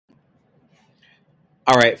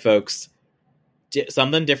All right, folks.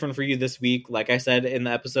 Something different for you this week. Like I said in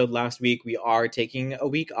the episode last week, we are taking a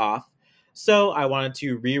week off. So I wanted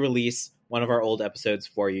to re-release one of our old episodes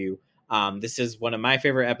for you. This is one of my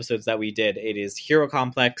favorite episodes that we did. It is Hero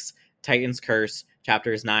Complex, Titan's Curse,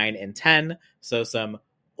 chapters 9 and 10. So some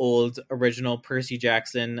old original Percy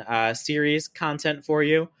Jackson series content for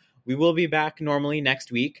you. We will be back normally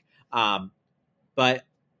next week. But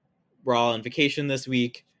we're all on vacation this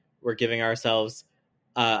week. We're giving ourselves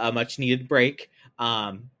a much needed break.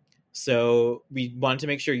 So we wanted to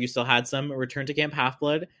make sure you still had some Return to Camp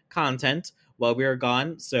Half-Blood content while we were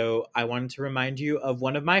gone. So I wanted to remind you of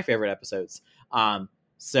one of my favorite episodes.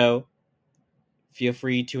 So feel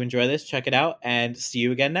free to enjoy this, check it out, and see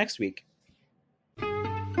you again next week.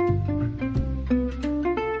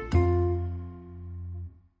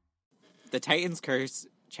 The Titan's Curse,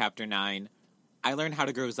 Chapter 9, I Learned How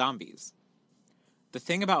to Grow Zombies. The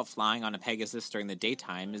thing about flying on a Pegasus during the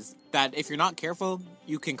daytime is that if you're not careful,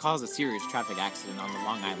 you can cause a serious traffic accident on the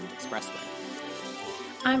Long Island Expressway.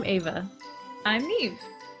 I'm Ava. I'm Neve.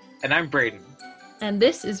 And I'm Braden. And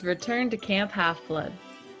this is Return to Camp Half-Blood.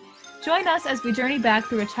 Join us as we journey back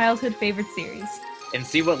through a childhood favorite series. And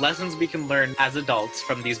see what lessons we can learn as adults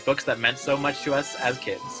from these books that meant so much to us as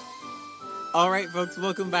kids. Alright folks,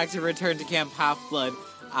 welcome back to Return to Camp Half-Blood.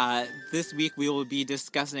 This week we will be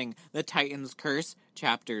discussing The Titan's Curse,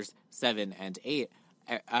 chapters 7 and 8.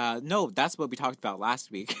 No, that's what we talked about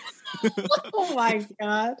last week. Oh my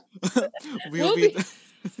god. We will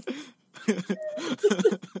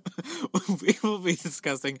be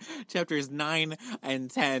discussing chapters 9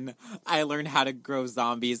 and 10. I learned how to grow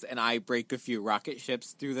zombies, and I break a few rocket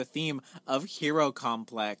ships through the theme of Hero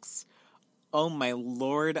Complex. Oh my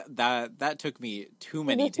lord, that took me too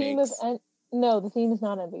many takes. No, the theme is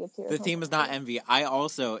not envy. It's Hero The Complex. theme is not envy. I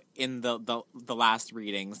also, in the last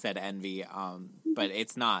reading, said envy, but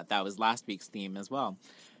it's not. That was last week's theme as well.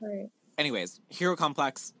 Right. Anyways, Hero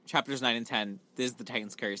Complex, chapters 9 and 10. This is The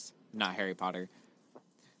Titan's Curse, not Harry Potter.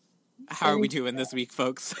 How are we doing this week,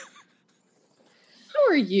 folks? How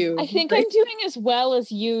are you? I think I'm doing as well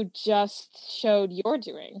as you just showed you're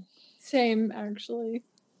doing. Same, actually.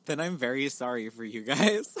 Then I'm very sorry for you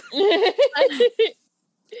guys.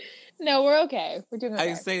 No, we're okay. We're doing okay.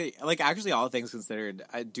 I say, actually, all things considered,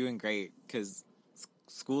 I'm doing great, because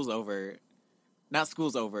school's over. Not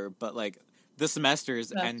school's over, but, the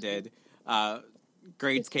semester's ended.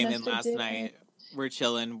 Grades came in last night. We're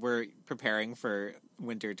chilling. We're preparing for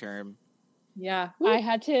winter term. Yeah. I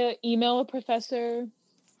had to email a professor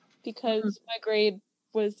because my grade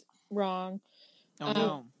was wrong. Oh,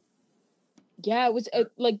 no. Yeah, it was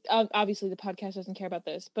obviously the podcast doesn't care about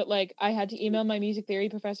this, but I had to email my music theory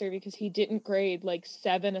professor because he didn't grade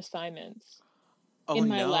 7 assignments in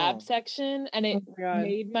my lab section, and it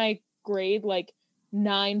made my grade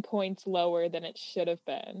 9 points lower than it should have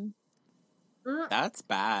been. That's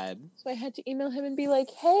bad. So I had to email him and be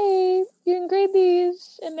like, "Hey, you didn't grade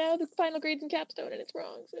these, and now the final grade's in capstone and it's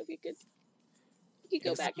wrong. So if you could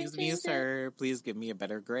go back and Excuse me, sir. Please give me a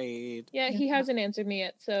better grade." Yeah, he hasn't answered me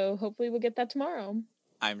yet, so hopefully we'll get that tomorrow.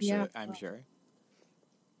 I'm sure. I'm sure.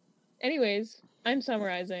 Anyways, I'm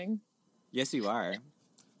summarizing. Yes, you are.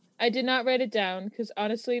 I did not write it down because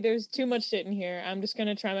honestly, there's too much shit in here. I'm just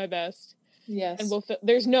gonna try my best. Yes. And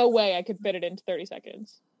there's no way I could fit it into 30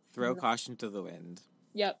 seconds. Throw caution to the wind.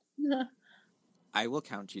 Yep. I will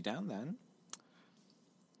count you down then.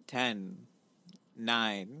 10,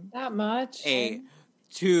 9. That much? 8,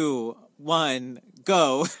 2, 1,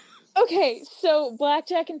 go. Okay, so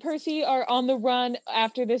Blackjack and Percy are on the run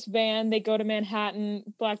after this van. They go to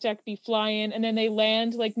Manhattan. Blackjack be flying, and then they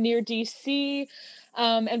land near DC,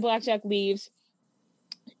 and Blackjack leaves.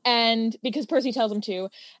 And because Percy tells him to,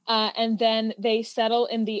 and then they settle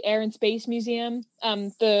in the Air and Space Museum,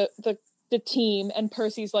 the team, and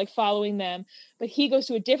Percy's following them, but he goes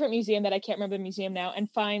to a different museum that I can't remember the museum now, and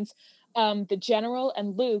finds the General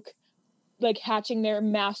and Luke hatching their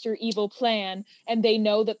master evil plan, and they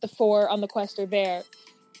know that the 4 on the quest are there.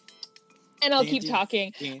 And I'll keep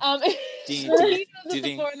talking. So he knows that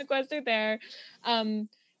the 4 on the quest are there, and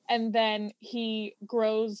then he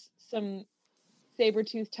grows some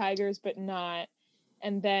saber-toothed tigers, but not.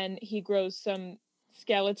 And then he grows some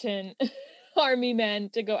skeleton army men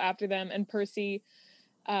to go after them, and Percy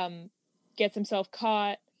gets himself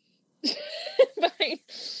caught.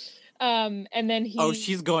 And then he... Oh,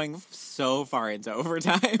 she's going so far into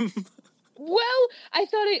overtime. Well, I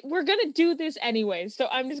thought we're gonna do this anyway, so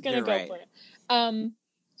I'm just gonna go for it.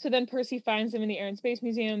 So then Percy finds them in the Air and Space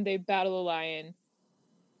Museum. They battle a lion,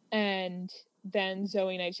 and then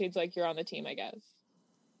Zoe Nightshade's like, "You're on the team, I guess."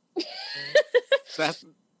 That's,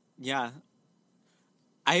 yeah.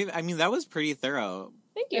 I mean, that was pretty thorough.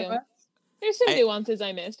 Thank you. Ava? There's some nuances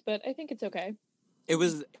I missed, but I think it's okay.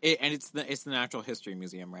 And it's the Natural History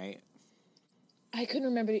Museum, right? I couldn't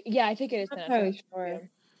remember. Yeah, I think it is. I'm the not Natural totally History sure. Museum.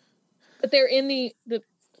 But they're in the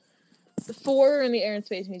 4 in the Air and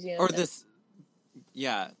Space Museum. Or this,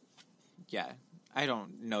 yeah. I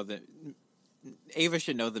don't know Ava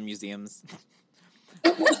should know the museums.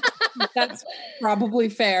 That's probably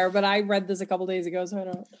fair, but I read this a couple days ago, so I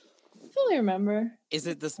don't fully remember. Is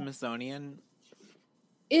it the Smithsonian?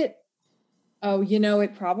 It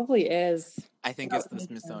probably is. I think it's the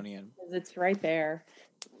Smithsonian. It's right there.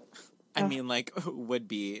 I mean, like, would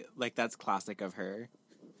be, like, that's classic of her.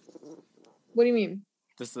 What do you mean?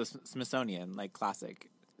 The Smithsonian, like, classic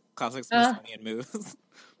Smithsonian moves.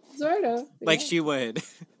 Sort of. Like, yeah. she would,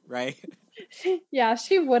 right? Yeah,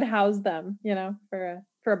 she would house them, for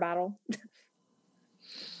a battle.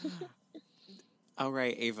 All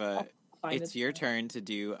right, Ava, it's your turn to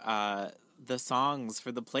do the songs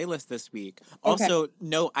for the playlist this week. Okay. Also,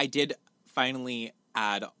 no, I did finally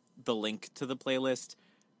add the link to the playlist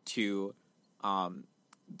to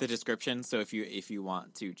the description, so if you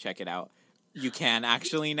want to check it out, you can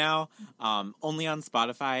actually now. Only on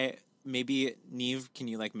Spotify. Maybe Neve, can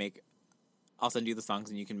you I'll send you the songs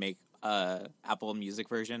and you can make a Apple Music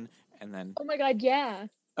version, and then Oh my god, yeah.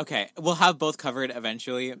 okay, we'll have both covered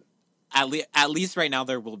eventually. At least right now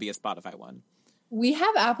there will be a Spotify one. We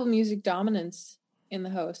have Apple Music dominance in the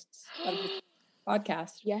hosts of the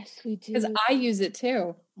podcast. Yes, we do. Because I use it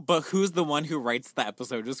too. But who's the one who writes the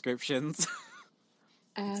episode descriptions?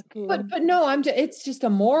 Apple. But no, it's just a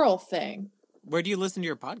moral thing. Where do you listen to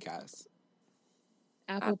your podcasts?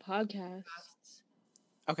 Apple Podcasts.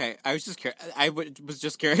 Okay, I was just was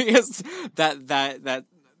just curious that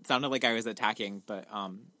sounded like I was attacking, but I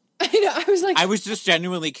know, I was like, I was just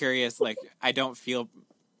genuinely curious. Like, I don't feel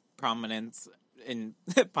prominence in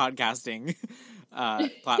podcasting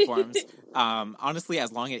platforms. Honestly,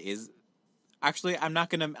 as long as it is. Actually, I'm not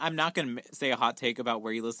gonna say a hot take about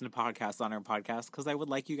where you listen to podcasts on our podcast, because I would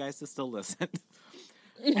like you guys to still listen.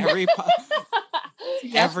 every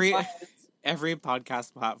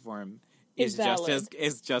podcast platform is just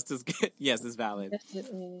as good. Yes, is valid.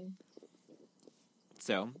 definitely.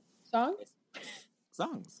 So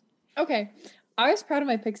songs. Okay. I was proud of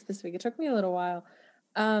my picks this week. It took me a little while.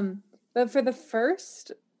 But for the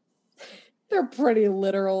first, they're pretty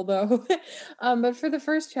literal though. But for the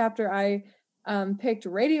first chapter, I picked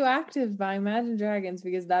Radioactive by Imagine Dragons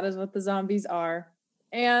because that is what the zombies are.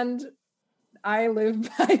 And I live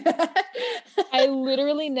by that. I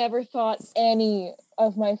literally never thought any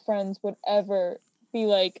of my friends would ever be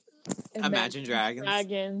like Imagine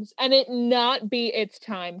Dragons. and it not be It's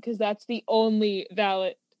Time, because that's the only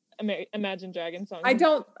valid Imagine Dragons song. I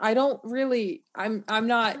don't really, I'm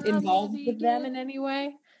not involved with them in any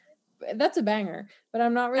way. That's a banger, but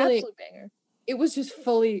I'm not really. Absolute banger. It was just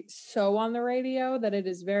fully so on the radio that it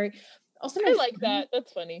is very. Also, I like that.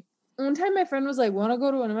 That's funny. One time, my friend was like, "Want to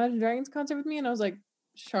go to an Imagine Dragons concert with me?" And I was like,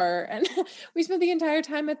 "Sure." And we spent the entire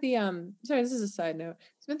time at the Sorry, this is a side note.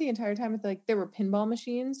 Spent the entire time at there were pinball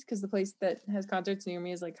machines, because the place that has concerts near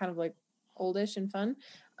me is kind of oldish and fun.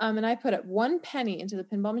 And I put up 1 penny into the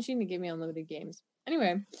pinball machine to give me unlimited games.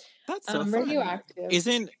 Anyway, that's so fun. Radioactive.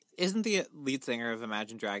 Isn't the lead singer of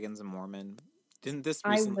Imagine Dragons a Mormon? Didn't this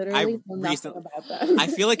I literally know nothing about that. I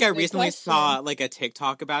feel like I recently question. saw a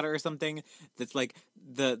TikTok about it or something that's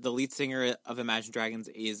the lead singer of Imagine Dragons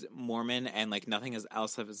is Mormon, and nothing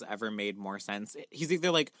else has ever made more sense. He's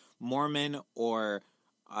either Mormon or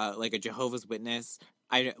a Jehovah's Witness.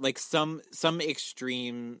 I some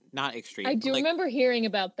extreme, not extreme. I do remember hearing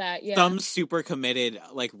about that. Yeah, some super committed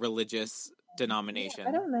religious denomination.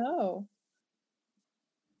 I don't know.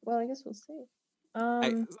 Well, I guess we'll see.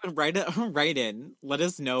 Write in. Let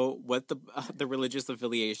us know what the religious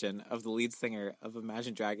affiliation of the lead singer of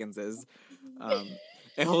Imagine Dragons is.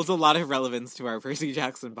 It holds a lot of relevance to our Percy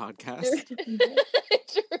Jackson podcast.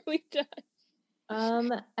 It really does.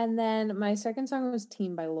 And then my second song was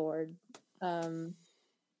 "Team" by Lorde.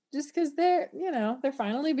 Just because they're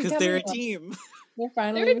finally becoming. Because they're a team. They're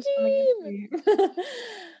finally becoming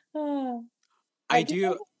a team.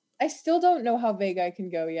 I still don't know how vague I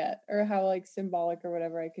can go yet, or how symbolic or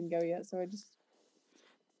whatever I can go yet. So I just,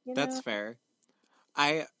 That's fair.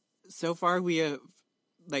 So far we have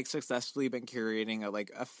successfully been curating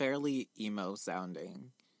a fairly emo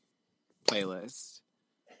sounding playlist.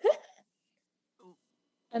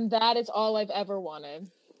 And that is all I've ever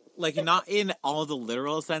wanted. Not in all the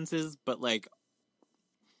literal senses, but I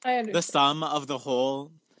understand. the sum of the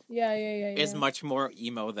whole Yeah. is much more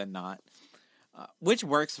emo than not. Which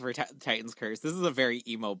works for Titan's Curse. This is a very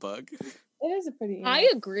emo book. It is a pretty emo. I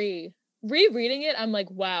agree. Rereading it, I'm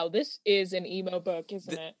like, wow, this is an emo book,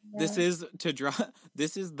 isn't it? This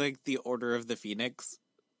is like the Order of the Phoenix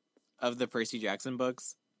of the Percy Jackson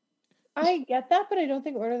books. I get that, but I don't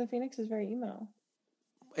think Order of the Phoenix is very emo.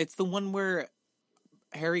 It's the one where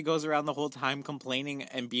Harry goes around the whole time complaining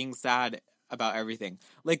and being sad about everything.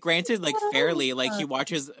 Like, granted, like, fairly, like, he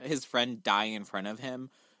watches his friend die in front of him,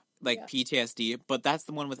 like, PTSD, but that's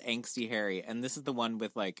the one with angsty Harry, and this is the one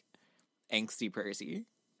with, like, angsty Percy.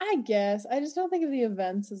 I guess. I just don't think of the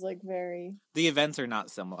events as, like, very... The events are not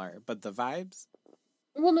similar, but the vibes?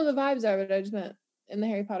 Well, no, the vibes are, but I just meant in the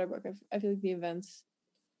Harry Potter book, I feel like the events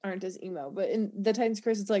aren't as emo, but in the Titan's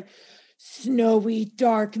Curse, it's like snowy,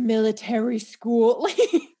 dark military school.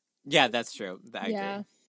 Yeah, that's true. I agree.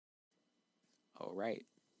 Oh, right.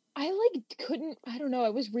 I I don't know. I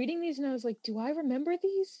was reading these and I was like, do I remember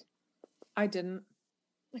these? I didn't.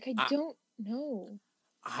 Like, I don't know.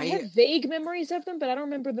 I I have vague memories of them, but I don't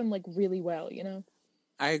remember them, like, really well, you know?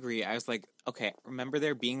 I agree. I was like, okay, remember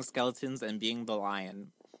there being skeletons and being the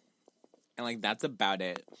lion. And, like, that's about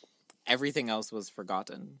it. Everything else was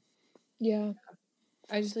forgotten. Yeah.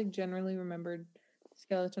 I just, like, generally remembered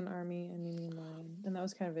Skeleton Army and Mimi and Lion, and that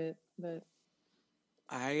was kind of it, but...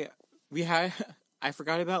 I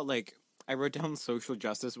forgot about, like, I wrote down social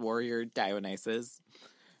justice warrior Dionysus.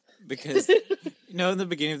 Because, you know, in the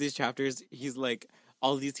beginning of these chapters, he's like,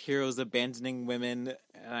 all these heroes abandoning women,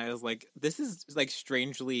 and I was like, this is, like,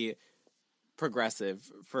 strangely progressive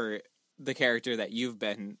for the character that you've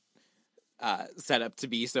been set up to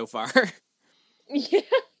be so far. Yeah.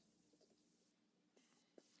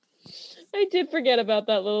 I did forget about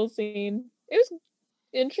that little scene. It was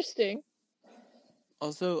interesting.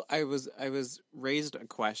 Also, I was raised a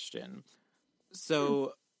question.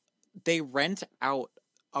 So they rent out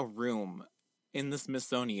a room in the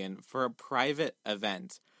Smithsonian for a private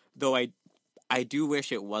event, though I do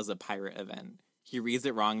wish it was a pirate event. He reads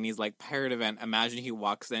it wrong and he's like, pirate event. Imagine he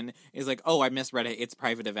walks in, he's like, oh, I misread it. It's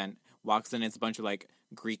private event. Walks in, it's a bunch of like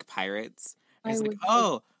Greek pirates. And he's like,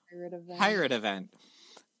 oh, pirate event.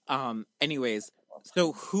 Anyways,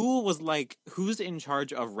 so who's in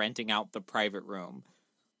charge of renting out the private room?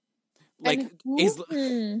 Like, who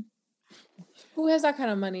has that kind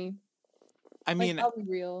of money? I mean, like, I'll be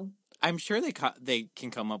real. I'm sure they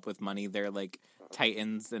can come up with money. They're like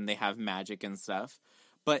Titans and they have magic and stuff.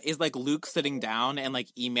 But is like Luke sitting down and like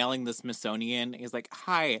emailing the Smithsonian? He's like,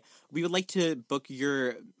 "Hi, we would like to book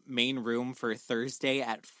your main room for Thursday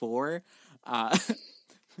at 4." At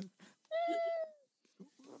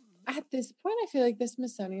this point, I feel like the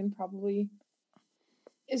Smithsonian probably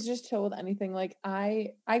is just chill with anything. Like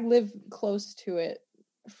I live close to it,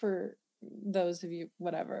 for those of you,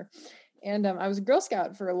 whatever. And I was a Girl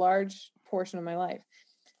Scout for a large portion of my life.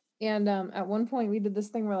 And at one point we did this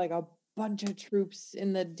thing where like a bunch of troops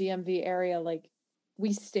in the DMV area, like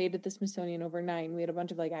we stayed at the Smithsonian overnight and we had a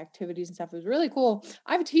bunch of like activities and stuff. It was really cool.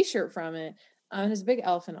 I have a t-shirt from it. There's a big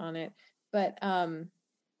elephant on it. But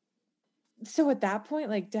so at that point,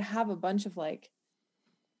 like to have a bunch of like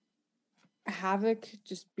havoc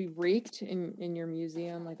just be wreaked in your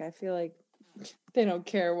museum, like I feel like they don't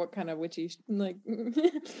care what kind of witchy like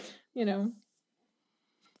you know.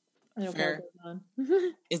 I don't Fair. know what's going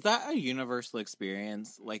on. Is that a universal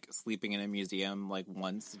experience, like sleeping in a museum like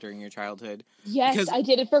once during your childhood? Yes, Because I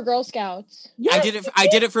did it for Girl Scouts. I did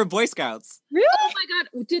it for Boy Scouts. Really? Oh my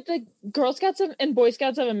god, did the Girl Scouts and Boy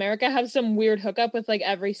Scouts of America have some weird hookup with like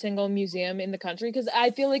every single museum in the country? Because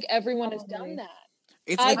I feel like everyone has done that.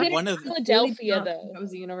 It's I like did one it of in Philadelphia Really, though. that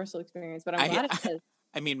was a universal experience, but I'm glad it is.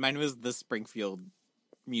 I mean, mine was the Springfield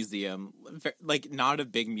Museum, like not a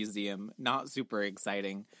big museum, not super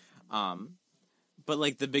exciting, but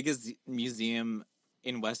like the biggest museum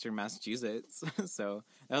in Western Massachusetts. So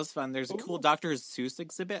that was fun. There's a cool Dr. Seuss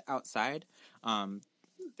exhibit outside.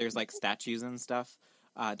 There's like statues and stuff.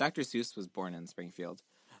 Dr. Seuss was born in Springfield,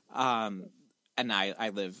 and I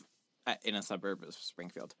live in a suburb of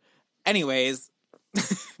Springfield. Anyways.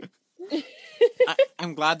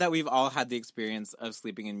 I'm glad that we've all had the experience of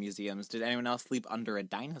sleeping in museums. Did anyone else sleep under a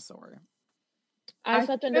dinosaur? I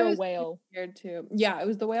slept under a whale. Scared too. Yeah, it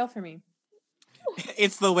was the whale for me.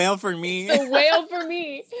 It's the whale for me. The whale for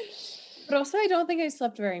me. But also, I don't think I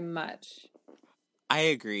slept very much. I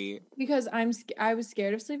agree. Because I was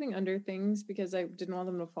scared of sleeping under things because I didn't want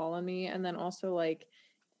them to fall on me. And then also, like,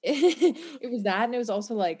 it was that. And it was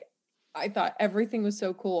also, like, I thought everything was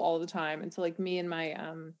so cool all the time. And so, like, me and my,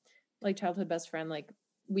 like, childhood best friend, like,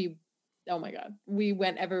 oh my God, we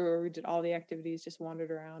went everywhere. We did all the activities, just wandered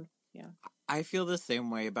around. Yeah. I feel the same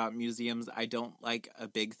way about museums. I don't like a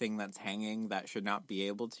big thing that's hanging that should not be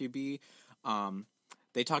able to be.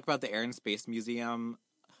 they talk about the Air and Space Museum,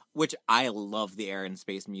 which I love the Air and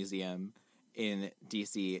Space Museum in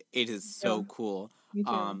DC. It is so cool. Me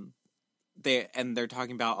too. They're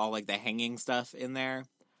talking about all like the hanging stuff in there.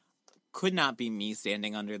 Could not be me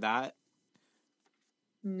standing under that.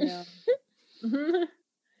 No.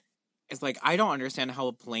 It's like, I don't understand how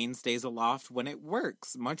a plane stays aloft when it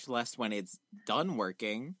works, much less when it's done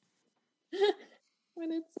working.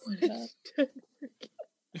 When it's done.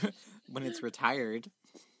 When it's retired.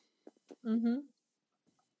 Mm-hmm.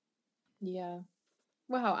 Yeah.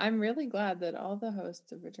 Wow, I'm really glad that all the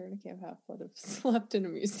hosts of Return to Camp Half-Blood have slept in a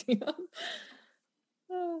museum.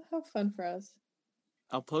 Oh, how fun for us.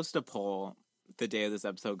 I'll post a poll the day of this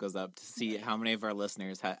episode goes up to see how many of our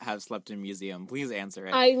listeners have slept in a museum. Please answer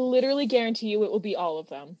it. I literally guarantee you it will be all of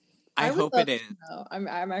them. I hope it is. I'm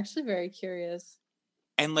actually very curious.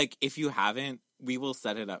 And like, if you haven't, we will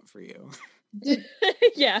set it up for you.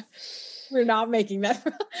 Yeah. We're not making that.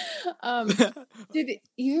 Did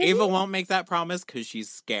you? Ava won't make that promise because she's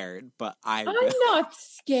scared, but I will. I'm not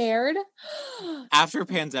scared. After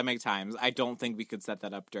pandemic times, I don't think we could set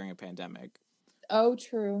that up during a pandemic. Oh,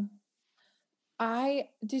 true.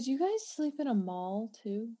 Did you guys sleep in a mall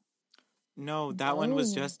too? No, that one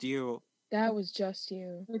was No. just you. That was just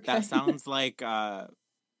you. Okay. That sounds like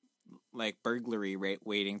burglary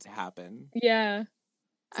waiting to happen. Yeah.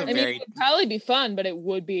 It's a I mean, very it would probably be fun, but it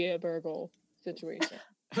would be a burgle situation.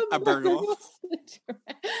 a burgle.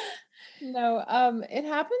 No, it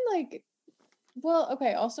happened like, well,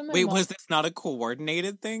 okay. Also, my Wait, mall, was this not a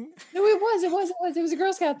coordinated thing? no, it was a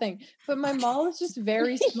Girl Scout thing. But my mall is just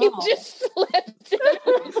very small. You just slept in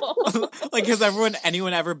the mall. Like, has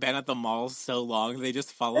anyone ever been at the mall so long they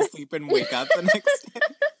just fall asleep and wake up the next day?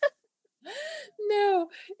 No,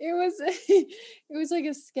 it was like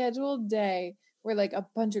a scheduled day where like a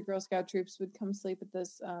bunch of Girl Scout troops would come sleep at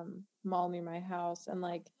this mall near my house, and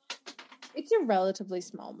like it's a relatively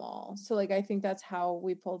small mall, so like I think that's how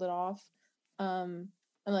we pulled it off. And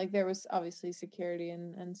like there was obviously security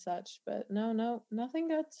and such, but no, nothing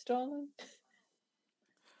got stolen.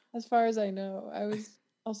 As far as I know, I was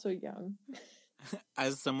also young.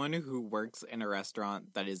 As someone who works in a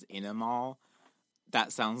restaurant that is in a mall,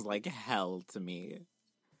 that sounds like hell to me.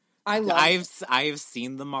 I've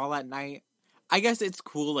seen the mall at night. I guess it's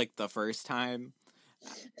cool like the first time.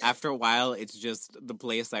 After a while, it's just the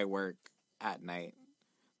place I work at night.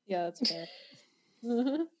 Yeah, that's fair.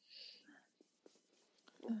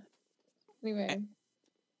 Anyway,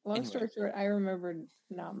 long story short, I remembered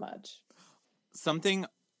not much. Something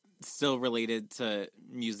still related to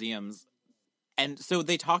museums. And so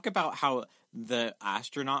they talk about how the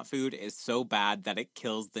astronaut food is so bad that it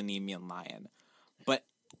kills the Nemean lion. But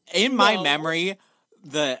in my memory,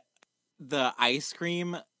 the ice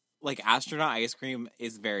cream, like astronaut ice cream,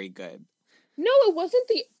 is very good. No, it wasn't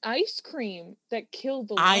the ice cream that killed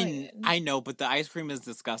the lion. I know, but the ice cream is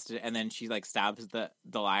disgusted, and then she like stabs the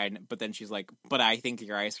lion, but then she's like, "But I think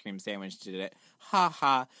your ice cream sandwich did it." Ha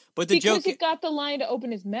ha. But the because joke it got the lion to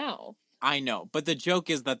open his mouth. I know, but the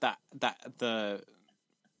joke is that the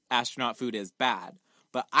astronaut food is bad.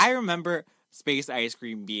 But I remember space ice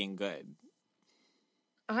cream being good.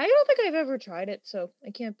 I don't think I've ever tried it, so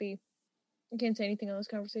I can't say anything on this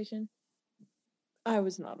conversation. I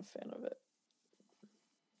was not a fan of it.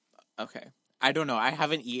 Okay. I don't know. I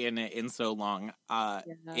haven't eaten it in so long.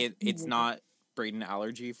 It's not Brayden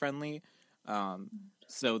allergy friendly.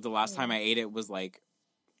 So the last time I ate it was like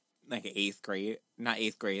 8th grade. Not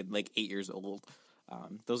 8th grade, like 8 years old.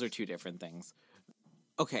 Those are two different things.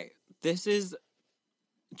 Okay, this is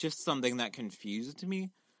just something that confused me.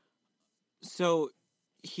 So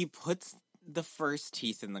he puts the first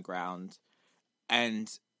teeth in the ground and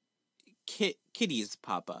kitties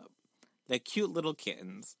pop up. Like cute little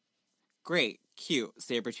kittens. Great, cute.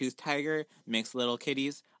 Saber-toothed tiger makes little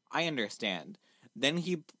kitties. I understand. Then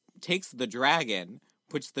he takes the dragon,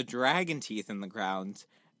 puts the dragon teeth in the ground,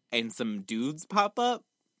 and some dudes pop up.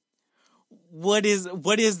 What is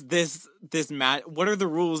this what are the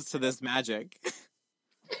rules to this magic?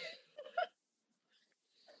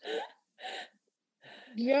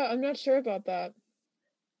 Yeah, I'm not sure about that.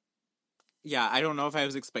 Yeah, I don't know if I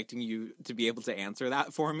was expecting you to be able to answer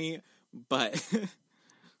that for me, but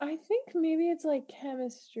I think maybe it's like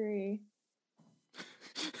chemistry.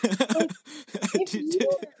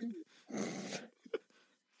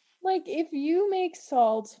 If you make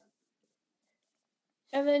salt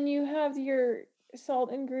and then you have your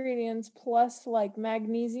salt ingredients plus like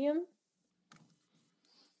magnesium,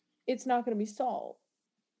 it's not going to be salt.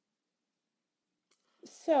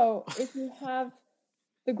 So if you have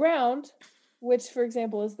the ground, which for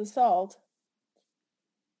example is the salt,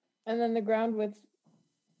 and then the ground with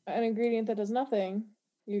an ingredient that does nothing,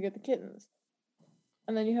 you get the kittens.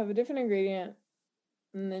 And then you have a different ingredient,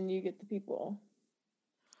 and then you get the people.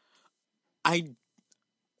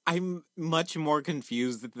 I'm much more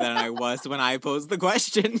confused than I was when I posed the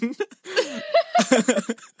question.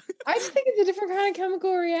 I just think it's a different kind of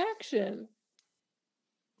chemical reaction.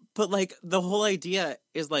 But, like, the whole idea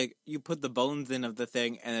is, like, you put the bones in of the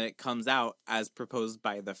thing and then it comes out as proposed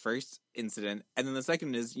by the first incident. And then the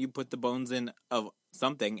second is you put the bones in of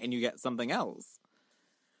something and you get something else.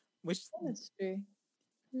 Chemistry.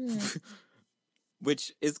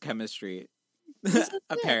 Which is chemistry.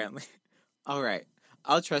 Apparently. All right.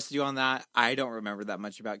 I'll trust you on that. I don't remember that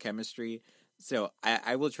much about chemistry. So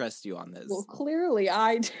I will trust you on this. Well, clearly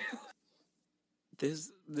I do.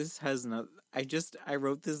 This has no. I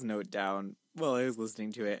wrote this note down while I was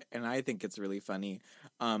listening to it, and I think it's really funny.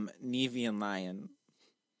 Nevian Lion.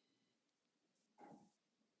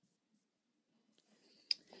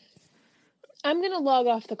 I'm going to log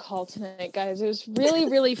off the call tonight, guys. It was really,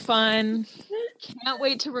 really fun. Can't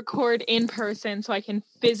wait to record in person so I can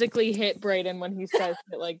physically hit Brayden when he says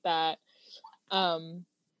it like that.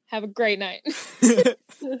 Have a great night.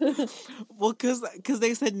 Well, because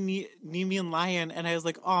they said Nevian Lion, and I was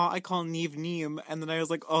like, oh, I call Neve Neem, and then I was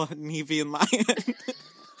like, oh, Nevian Lion.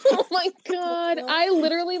 Oh my god. I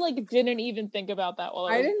literally, like, didn't even think about that while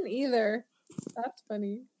I didn't either. That's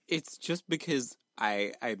funny. It's just because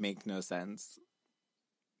I make no sense.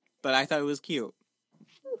 But I thought it was cute.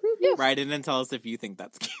 Yes. Write in and tell us if you think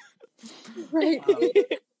that's cute. Right.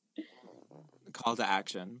 Call to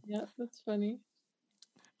action. Yeah, that's funny.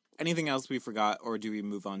 Anything else we forgot, or do we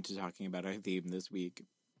move on to talking about our theme this week?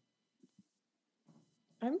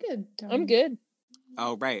 I'm good. I'm good.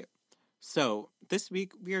 Oh, right. So, this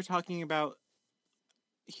week we are talking about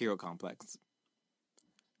hero complex.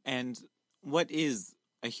 And what is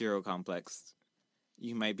a hero complex?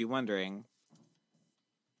 You might be wondering.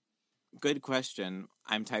 Good question.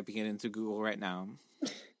 I'm typing it into Google right now.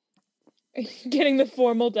 Are you getting the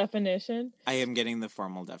formal definition? I am getting the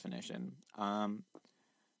formal definition.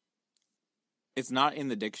 It's not in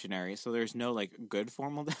the dictionary, so there's no, like, good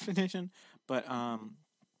formal definition, but,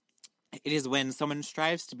 it is when someone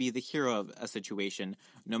strives to be the hero of a situation.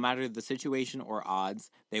 No matter the situation or odds,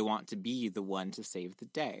 they want to be the one to save the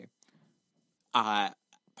day.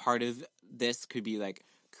 Part of this could be, like,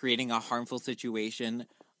 creating a harmful situation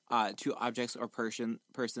to objects or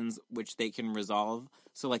persons which they can resolve.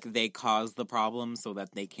 So, like, they cause the problem so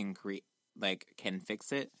that they can can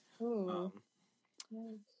fix it. Oh.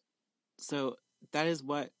 Nice. So that is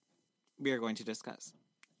what we are going to discuss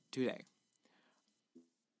today.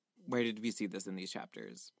 Where did we see this in these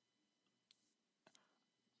chapters?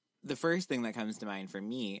 The first thing that comes to mind for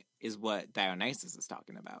me is what Dionysus is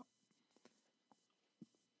talking about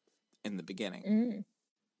in the beginning. Mm.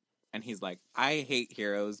 And he's like, I hate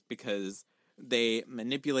heroes because they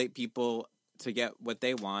manipulate people to get what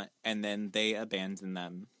they want and then they abandon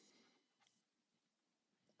them.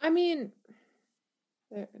 I mean,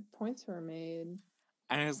 points were made.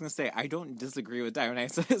 And I was going to say, I don't disagree with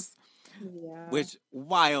Dionysus. Yeah. Which,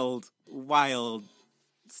 wild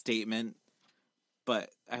statement. But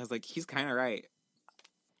I was like, he's kind of right.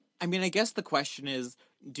 I mean, I guess the question is,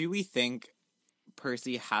 do we think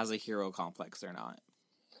Percy has a hero complex or not?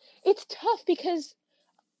 It's tough because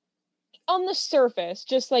on the surface,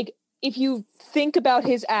 just like if you think about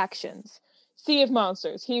his actions, Sea of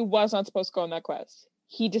Monsters, he was not supposed to go on that quest.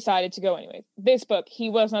 He decided to go anyway. This book, he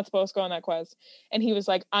was not supposed to go on that quest. And he was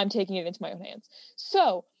like, I'm taking it into my own hands.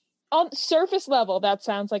 So, on surface level, that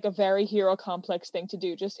sounds like a very hero complex thing to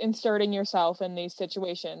do. Just inserting yourself in these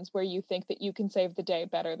situations where you think that you can save the day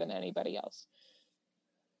better than anybody else.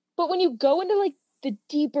 But when you go into, like, the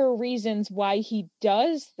deeper reasons why he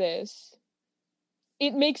does this,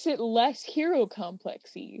 it makes it less hero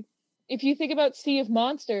complexy. If you think about Sea of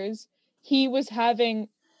Monsters, he was having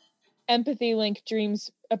empathy link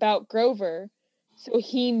dreams about Grover, so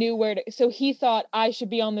he knew so he thought, I should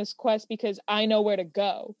be on this quest because I know where to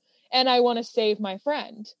go and I want to save my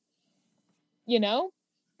friend, you know?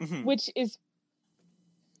 Mm-hmm. Which is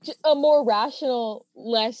a more rational,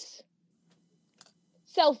 less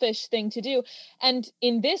selfish thing to do. And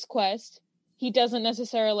in this quest, he doesn't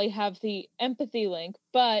necessarily have the empathy link,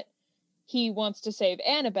 but he wants to save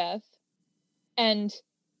Annabeth. And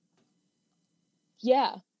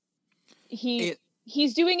yeah,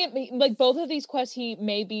 he's doing it, like, both of these quests, he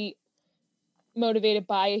may be motivated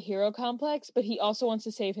by a hero complex, but he also wants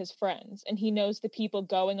to save his friends, and he knows the people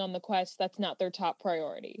going on the quest, that's not their top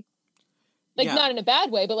priority. Like, not in a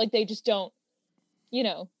bad way, but, like, they just don't, you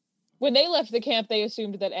know, when they left the camp, they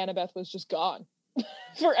assumed that Annabeth was just gone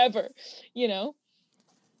forever, you know?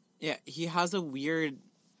 Yeah, he has a weird...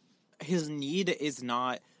 His need is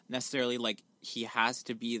not necessarily, like, he has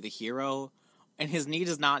to be the hero. And his need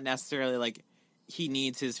is not necessarily, like, he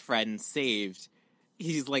needs his friend saved.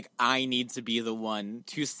 He's like, I need to be the one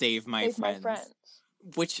to save my friends.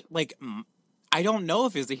 Which, like, I don't know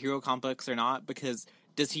if it's a hero complex or not, because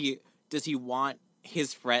does he want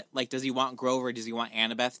his friend, like, does he want Grover, does he want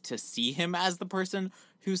Annabeth to see him as the person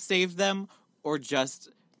who saved them, or just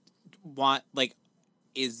want, like,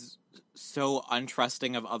 is so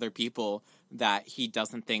untrusting of other people that he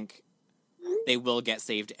doesn't think they will get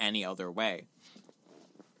saved any other way?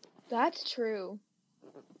 That's true.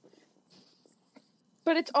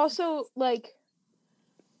 But it's also, like,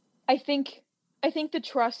 I think the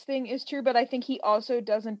trust thing is true, but I think he also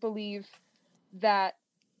doesn't believe that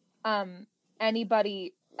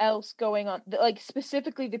anybody else going on, like,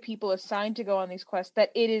 specifically the people assigned to go on these quests,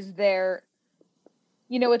 that it is their,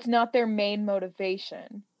 it's not their main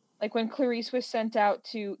motivation. Like, when Clarice was sent out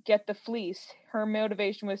to get the fleece, her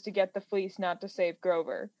motivation was to get the fleece, not to save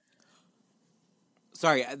Grover.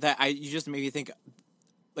 Sorry, you just made me think,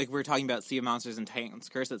 like, we were talking about Sea of Monsters and Titan's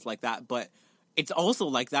Curse, it's like that, but it's also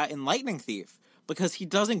like that in Lightning Thief, because he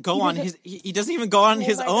doesn't go on his, he doesn't even go on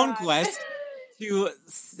his own quest to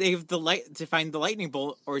save to find the lightning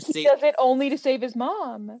bolt, or he does it only to save his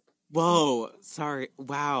mom. Whoa, sorry,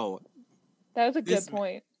 wow. That was a good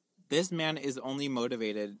point. This man is only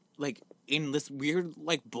motivated, like, in this weird,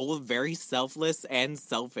 like, both very selfless and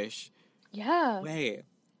selfish way.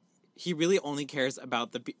 He really only cares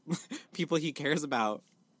about the people he cares about.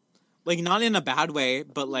 Like, not in a bad way,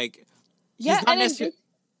 but, like, he's not necessarily...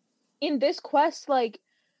 In this quest, like,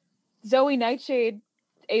 Zoe Nightshade,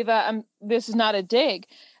 Ava, this is not a dig,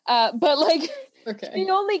 but, like, he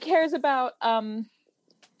only cares about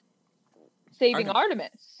saving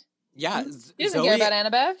Artemis. Yeah. He doesn't care about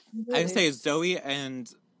Annabeth. I would say Zoe and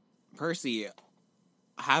Percy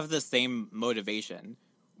have the same motivation,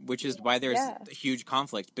 which is why there's a huge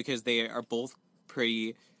conflict, because they are both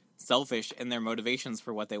pretty selfish in their motivations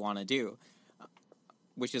for what they want to do,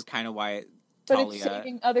 which is kind of why Talia... But it's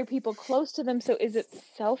saving other people close to them, so is it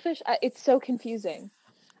selfish? It's so confusing.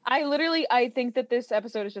 I think that this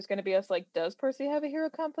episode is just going to be us, like, does Percy have a hero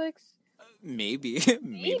complex? Maybe.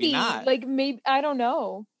 Maybe not. Like, maybe, I don't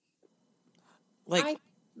know. Like,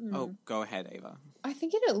 go ahead, Ava. I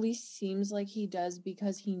think it at least seems like he does,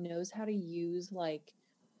 because he knows how to use, like,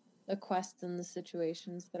 the quests and the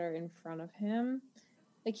situations that are in front of him.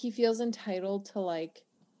 Like, he feels entitled to, like,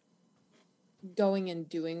 going and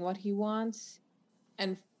doing what he wants,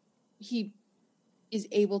 and he is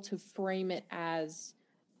able to frame it as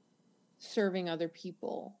serving other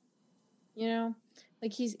people,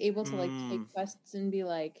 like, he's able to, like, take quests and be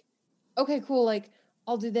like, okay, cool, like,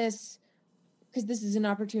 I'll do this because this is an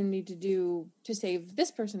opportunity to save this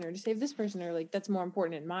person, or to save this person, or, like, that's more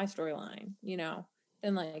important in my storyline,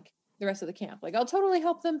 than, like, the rest of the camp. Like, I'll totally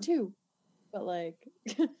help them too, but, like...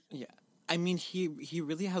 Yeah. I mean, he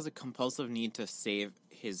really has a compulsive need to save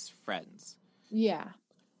his friends. Yeah.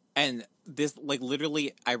 And this, like,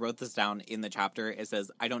 literally, I wrote this down in the chapter. It says,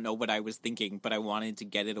 I don't know what I was thinking, but I wanted to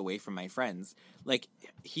get it away from my friends. Like,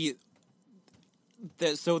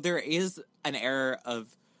 so there is an air of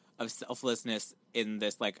selflessness in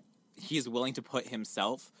this. Like, he's willing to put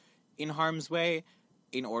himself in harm's way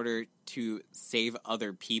in order to save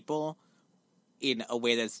other people in a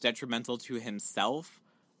way that's detrimental to himself.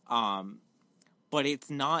 But it's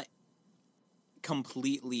not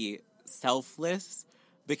completely selfless,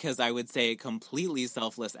 because I would say a completely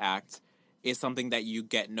selfless act is something that you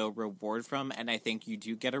get no reward from, and I think you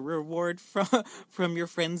do get a reward from your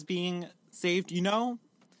friends being saved, Ooh.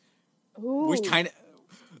 Which kind of...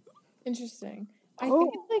 Interesting. I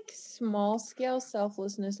think it's like small scale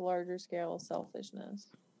selflessness, larger scale selfishness.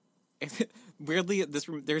 Weirdly,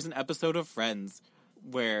 there's an episode of Friends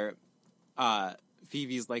where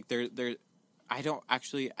Phoebe's like, I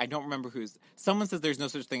don't remember who's... Someone says there's no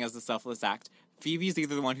such thing as a selfless act. Phoebe's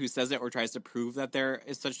either the one who says it or tries to prove that there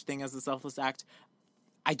is such thing as a selfless act.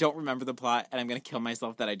 I don't remember the plot, and I'm going to kill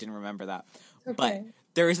myself that I didn't remember that. Okay. But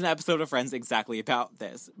there is an episode of Friends exactly about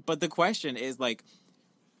this. But the question is, like,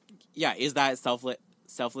 yeah, is that selfless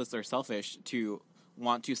or selfish to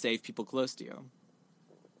want to save people close to you?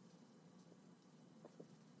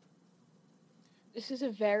 This is a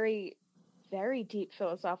very, very deep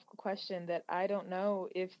philosophical question that I don't know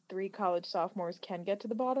if 3 college sophomores can get to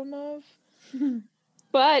the bottom of.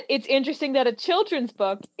 But it's interesting that a children's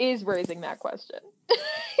book is raising that question.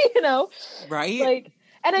 Right? Like,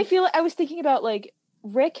 and I feel like I was thinking about, like,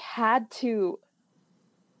 Rick had to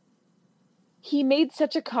he made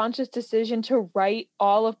such a conscious decision to write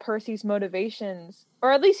all of Percy's motivations,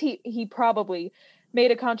 or at least he probably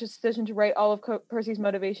made a conscious decision to write all of Percy's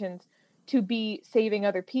motivations to be saving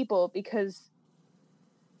other people, because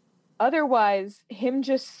otherwise him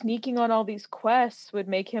just sneaking on all these quests would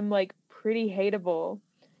make him like pretty hateable,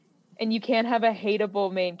 and you can't have a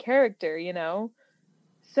hateable main character, you know?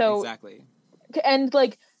 So Exactly. and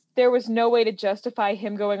like there was no way to justify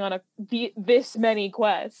him going on this many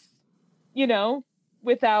quests, you know,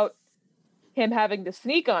 without him having to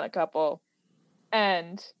sneak on a couple.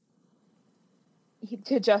 And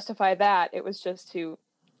to justify that, it was just to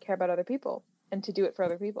care about other people and to do it for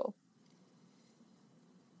other people.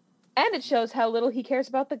 And it shows how little he cares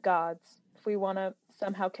about the gods, if we want to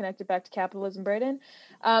somehow connect it back to capitalism, Brayden.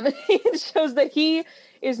 It shows that he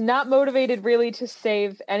is not motivated really to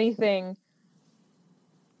save anything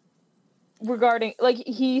regarding, like,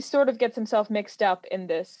 he sort of gets himself mixed up in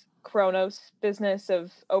this Kronos business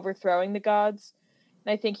of overthrowing the gods.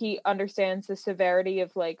 And I think he understands the severity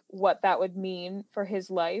of, like, what that would mean for his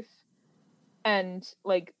life and,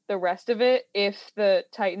 like, the rest of it if the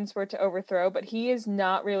Titans were to overthrow. But he is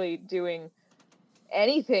not really doing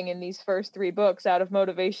anything in these first 3 books out of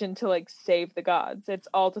motivation to, like, save the gods. It's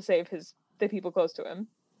all to save the people close to him.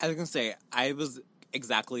 I was gonna say, I was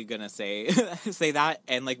exactly gonna say say that,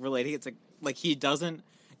 and like relating it to, like, he doesn't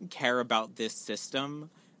care about this system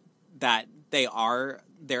that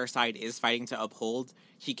their side is fighting to uphold.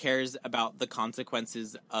 He cares about the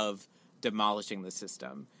consequences of demolishing the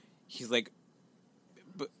system. He's like,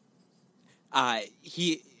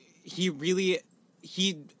 he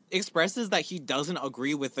expresses that he doesn't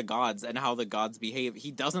agree with the gods and how the gods behave.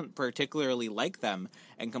 He doesn't particularly like them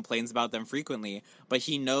and complains about them frequently, but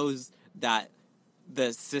he knows that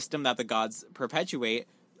the system that the gods perpetuate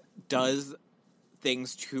does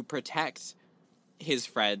things to protect his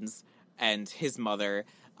friends and his mother,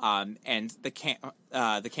 and the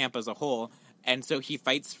camp as a whole. And so he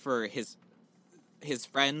fights for his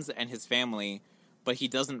friends and his family, but he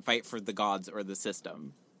doesn't fight for the gods or the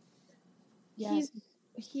system. Yeah,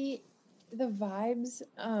 the vibes,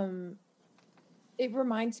 it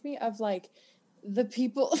reminds me of, like, the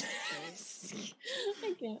people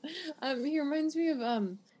I can't. He reminds me of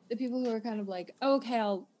the people who are kind of like, oh, okay,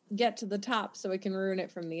 I'll get to the top so I can ruin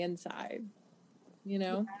it from the inside, you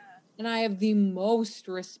know? Yeah. And I have the most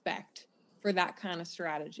respect for that kind of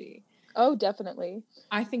strategy. Oh, definitely.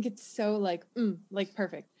 I think it's so like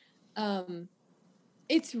perfect.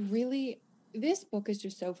 It's really, this book is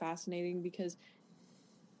just so fascinating because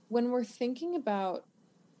when we're thinking about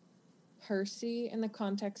Percy in the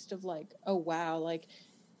context of, like, oh wow, like,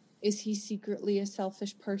 is he secretly a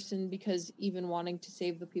selfish person because even wanting to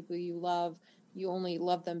save the people you love, you only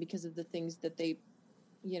love them because of the things that they,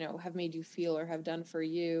 you know, have made you feel or have done for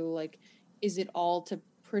you? Like, is it all to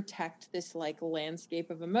protect this, like,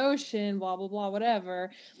 landscape of emotion, blah, blah, blah,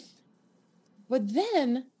 whatever. But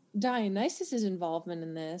then Dionysus's involvement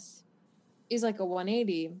in this is like a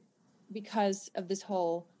 180 because of this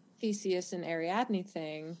whole Theseus and Ariadne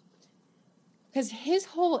thing. Because his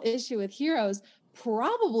whole issue with heroes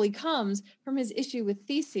probably comes from his issue with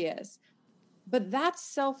Theseus. But that's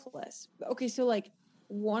selfless. Okay, so, like,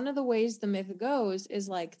 one of the ways the myth goes is,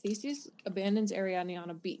 like, Theseus abandons Ariadne on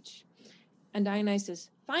a beach. And Dionysus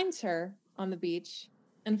finds her on the beach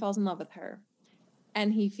and falls in love with her.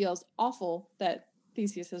 And he feels awful that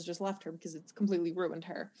Theseus has just left her because it's completely ruined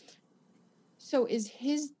her. So is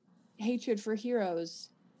his hatred for heroes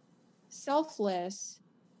selfless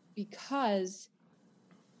because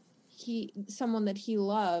someone that he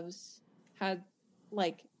loves had,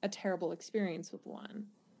 like, a terrible experience with one?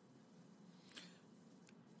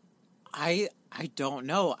 I don't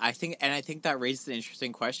know. I think that raises an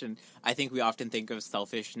interesting question. I think we often think of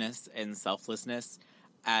selfishness and selflessness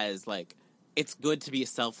as, like, it's good to be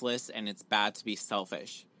selfless and it's bad to be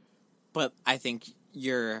selfish. But I think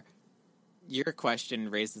your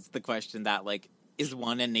question raises the question that, like, is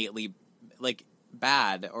one innately, like,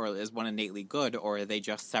 bad, or is one innately good, or are they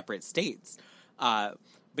just separate states?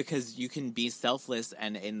 Because you can be selfless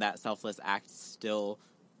and in that selfless act still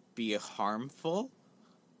be harmful.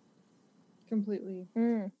 Completely.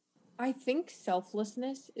 I think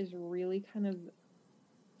selflessness is really kind of,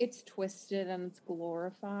 it's twisted and it's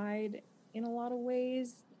glorified in a lot of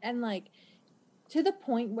ways. And, like, to the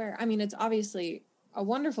point where, I mean, it's obviously a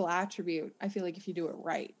wonderful attribute, I feel like, if you do it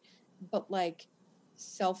right. But, like,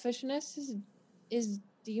 selfishness is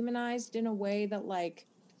demonized in a way that, like,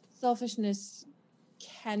 selfishness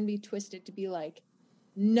can be twisted to be like,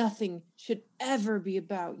 nothing should ever be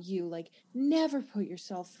about you. Like, never put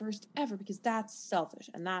yourself first ever because that's selfish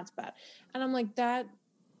and that's bad. And I'm like, that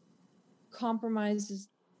compromises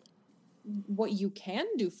what you can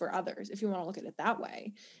do for others, if you want to look at it that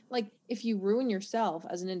way. Like, if you ruin yourself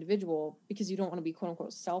as an individual because you don't want to be quote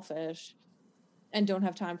unquote selfish and don't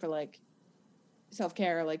have time for like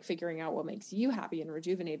self-care, like figuring out what makes you happy and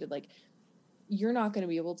rejuvenated, like you're not going to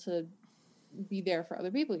be able to be there for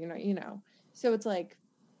other people, so it's like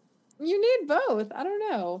you need both. I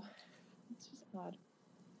don't know, it's just odd.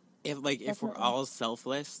 If we're all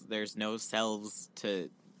selfless, there's no selves to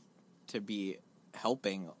be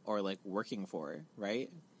helping or like working for, right?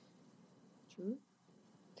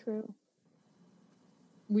 True.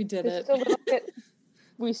 We did This it. is a little bit,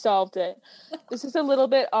 we solved it. This is a little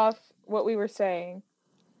bit off what we were saying,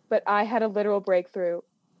 but I had a literal breakthrough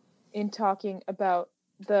in talking about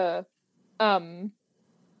the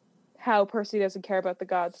how Percy doesn't care about the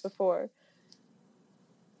gods before.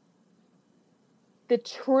 The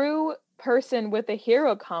true person with a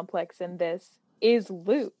hero complex in this is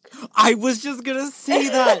Luke. I was just gonna say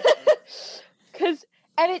that.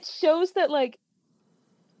 And it shows that, like,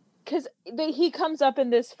 because he comes up in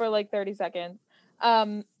this for like 30 seconds,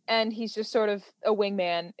 and he's just sort of a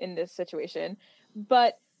wingman in this situation.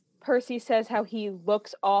 But Percy says how he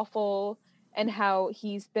looks awful and how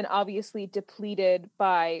he's been obviously depleted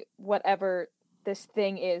by whatever this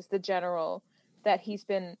thing is, the general, that he's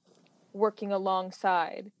been working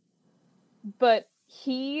alongside. But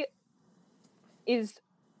he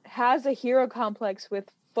has a hero complex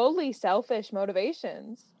with fully selfish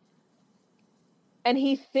motivations. And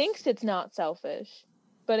he thinks it's not selfish,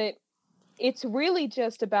 but it's really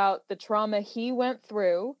just about the trauma he went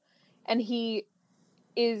through, and he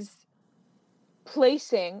is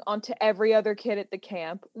placing onto every other kid at the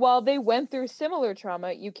camp. While they went through similar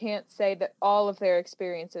trauma, you can't say that all of their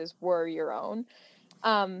experiences were your own.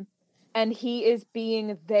 And he is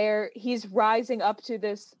being there. He's rising up to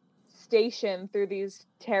this station through these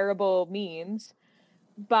terrible means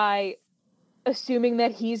by assuming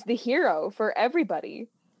that he's the hero for everybody,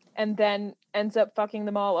 and then ends up fucking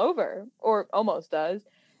them all over, or almost does.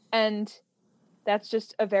 And that's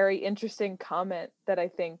just a very interesting comment that I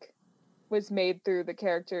think was made through the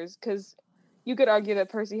characters, because you could argue that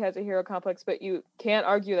Percy has a hero complex, but you can't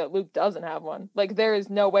argue that Luke doesn't have one. Like, there is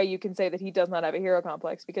no way you can say that he does not have a hero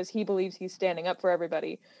complex, because he believes he's standing up for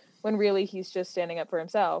everybody, when really he's just standing up for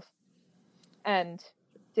himself, and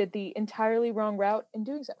did the entirely wrong route in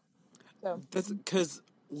doing so. That's because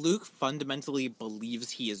Luke fundamentally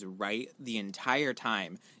believes he is right the entire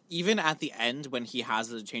time. Even at the end, when he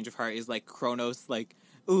has a change of heart, is like Kronos, like,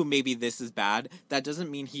 ooh, maybe this is bad. That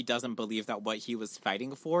doesn't mean he doesn't believe that what he was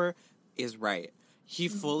fighting for is right. He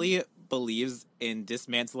fully believes in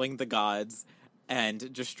dismantling the gods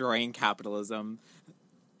and destroying capitalism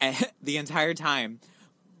the entire time.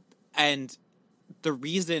 And the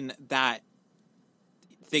reason that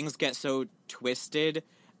things get so twisted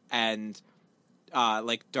and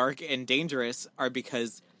like dark and dangerous are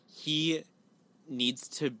because he needs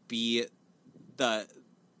to be the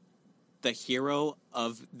hero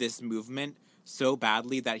of this movement so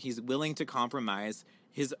badly that he's willing to compromise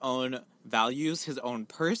his own values, his own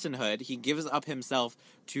personhood. He gives up himself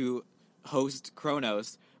to host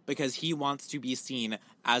Kronos because he wants to be seen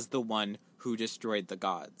as the one who destroyed the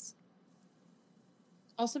gods.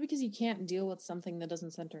 Also because he can't deal with something that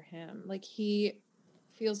doesn't center him. Like, he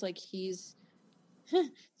feels like he's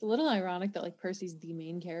it's a little ironic that like Percy's the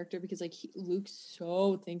main character, because like Luke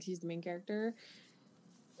so thinks he's the main character.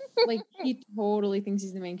 Like, he totally thinks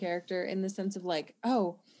he's the main character in the sense of like,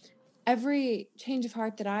 oh, every change of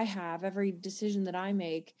heart that I have, every decision that I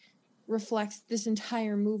make reflects this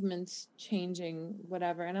entire movement's changing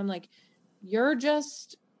whatever. And I'm like, you're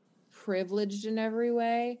just privileged in every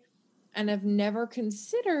way and have never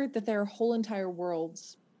considered that there are whole entire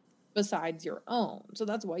worlds besides your own. So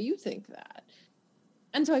that's why you think that.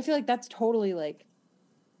 And so I feel like that's totally like,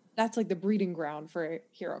 that's like the breeding ground for a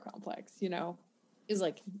hero complex, is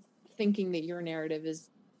like thinking that your narrative is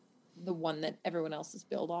the one that everyone else is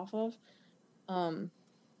built off of.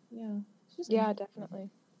 Yeah, definitely.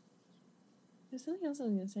 There's something else I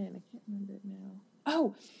was going to say and I can't remember it now.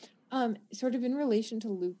 Oh, sort of in relation to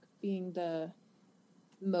Luke being the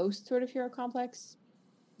most sort of hero complex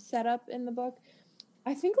setup in the book,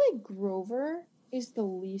 I think like Grover is the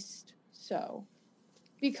least so,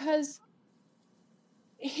 because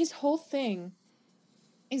his whole thing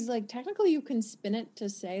is like, technically you can spin it to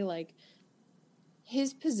say like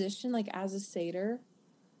his position like as a satyr,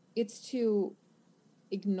 it's to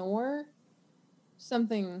ignore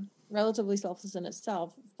something relatively selfless in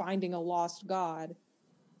itself, finding a lost god.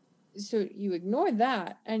 So you ignore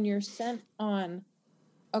that and you're sent on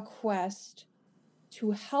a quest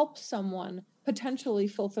to help someone potentially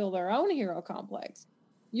fulfill their own hero complex.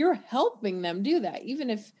 You're helping them do that, even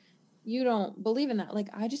if you don't believe in that. Like,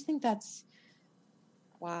 I just think that's,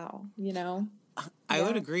 wow, you know? I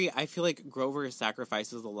would agree. I feel like Grover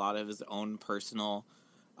sacrifices a lot of his own personal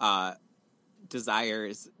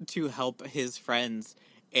desires to help his friends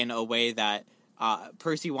in a way that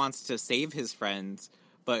Percy wants to save his friends,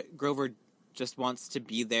 but Grover just wants to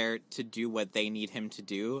be there to do what they need him to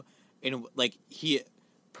do. And like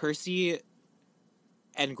Percy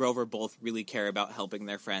and Grover both really care about helping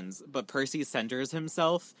their friends, but Percy centers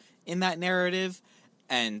himself in that narrative,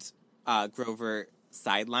 and Grover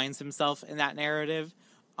sidelines himself in that narrative.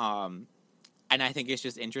 And I think it's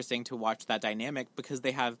just interesting to watch that dynamic because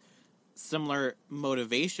they have similar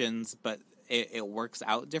motivations, but it works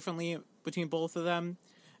out differently between both of them.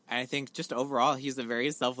 And I think just overall, he's a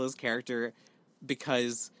very selfless character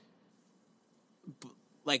because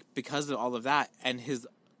of all of that, and his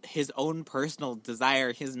own personal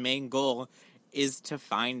desire, his main goal is to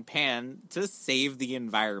find Pan to save the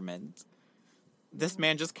environment. This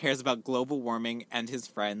man just cares about global warming and his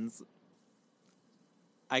friends.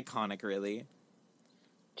 Iconic, really.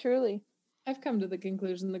 Truly. I've come to the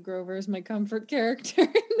conclusion that Grover is my comfort character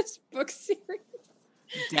in this book series.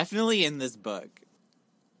 Definitely in this book.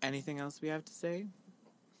 Anything else we have to say?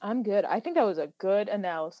 I'm good. I think that was a good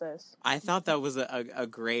analysis. I thought that was a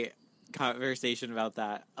great conversation about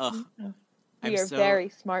that. Ugh. We are very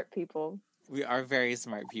smart people. We are very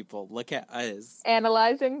smart people. Look at us.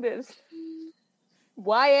 Analyzing this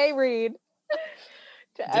YA read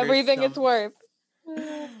to everything it's worth.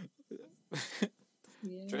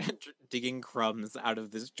 Digging crumbs out of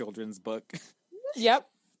this children's book. Yep.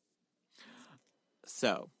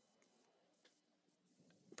 So,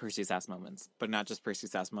 Percy Sass moments, but not just Percy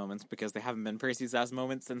Sass moments, because they haven't been Percy Sass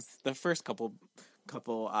moments since the first couple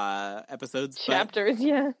episodes. Chapters,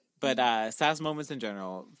 yeah. But Sass moments in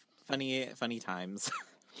general, funny times.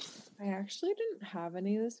 I actually didn't have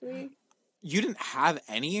any this week. You didn't have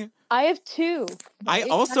any? I have 2. I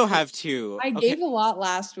also have 2. I gave a lot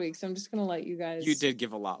last week, so I'm just going to let you guys... You did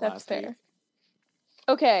give a lot That's last fair. week.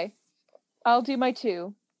 Okay. I'll do my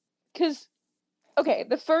 2. Because, okay,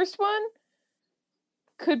 the first one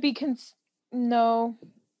could be... No.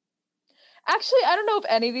 Actually, I don't know if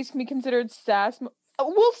any of these can be considered sass.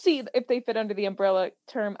 We'll see if they fit under the umbrella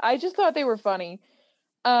term. I just thought they were funny.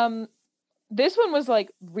 This one was, like,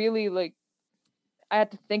 really, like... I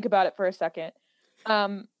had to think about it for a second.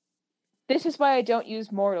 This is why I don't use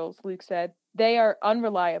mortals, Luke said. They are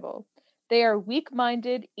unreliable. They are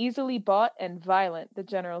weak-minded, easily bought, and violent, the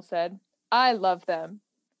general said. I love them.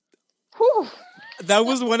 Whew. That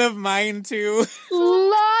was one of mine, too.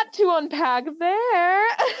 Lot to unpack there.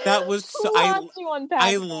 That was so...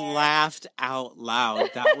 I laughed out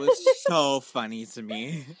loud. That was so funny to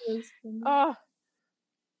me.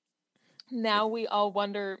 Now we all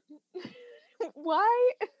wonder...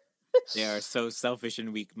 Why? They are so selfish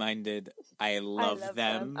and weak-minded. I love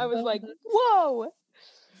them. I was like, whoa!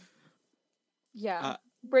 Yeah.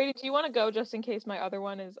 Brady, do you want to go just in case my other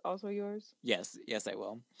one is also yours? Yes, I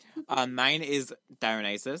will. Mine is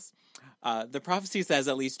Dionysus. The prophecy says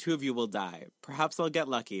at least 2 of you will die. Perhaps I'll get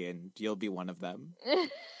lucky and you'll be one of them.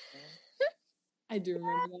 I do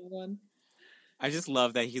remember that one. I just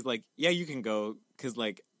love that he's like, yeah, you can go, because,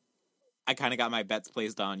 like, I kind of got my bets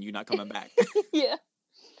placed on you not coming back. Yeah.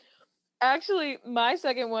 Actually, my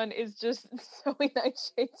second one is just Zoe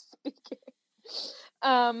Nightshade speaking.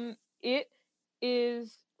 It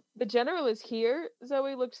is, the general is here.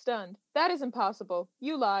 Zoe looked stunned. That is impossible.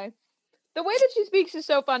 You lie. The way that she speaks is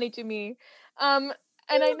so funny to me. And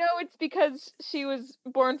I know it's because she was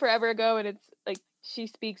born forever ago, and it's like she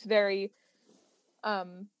speaks very, I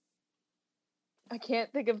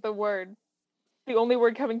can't think of the word. The only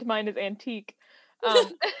word coming to mind is antique.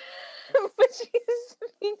 But she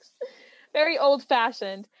speaks very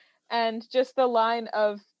old-fashioned. And just the line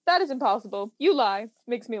of, that is impossible. You lie.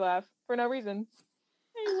 Makes me laugh. For no reason.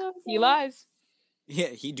 I love that. He lies. Yeah,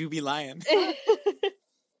 he do be lying. But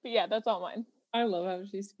yeah, that's all mine. I love how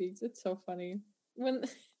she speaks. It's so funny. When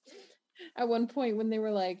at one point when they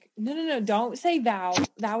were like, no, don't say thou.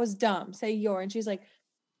 That was dumb. Say your. And she's like,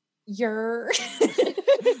 your.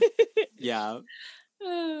 Yeah.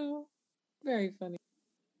 Oh, very funny.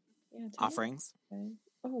 Yeah, Offerings.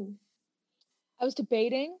 Oh. I was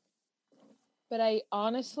debating, but I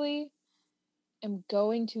honestly am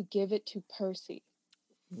going to give it to Percy.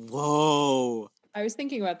 Whoa. I was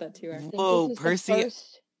thinking about that too. Whoa, Percy.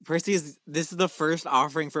 This is the first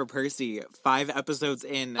offering for Percy. 5 episodes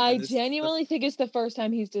in. I genuinely think it's the first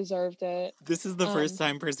time he's deserved it. This is the first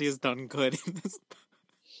time Percy has done good in this.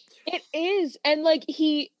 It is. And like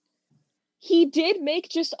he he did make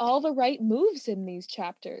just all the right moves in these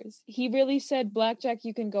chapters. He really said, Blackjack,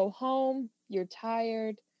 you can go home. You're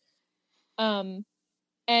tired. And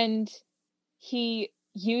he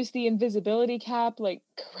used the invisibility cap like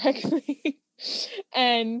correctly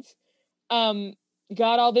and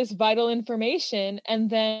got all this vital information and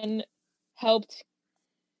then helped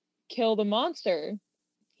kill the monster.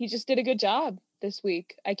 He just did a good job this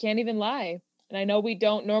week. I can't even lie. And I know we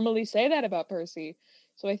don't normally say that about Percy.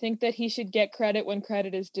 So I think that he should get credit when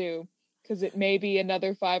credit is due, because it may be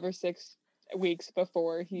another 5 or 6 weeks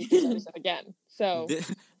before he deserves it again. So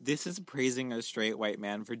this is praising a straight white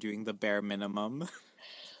man for doing the bare minimum.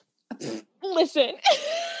 Listen.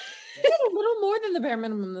 A little more than the bare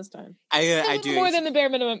minimum this time. I do more than the bare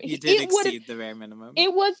minimum. You did exceed the bare minimum.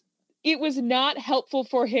 It was not helpful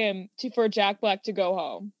for him for Jack Black to go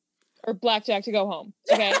home, or Blackjack to go home.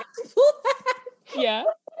 Okay. Yeah.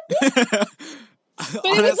 But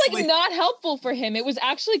honestly, it was like not helpful for him. It was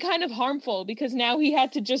actually kind of harmful because now he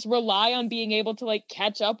had to just rely on being able to like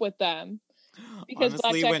catch up with them. Because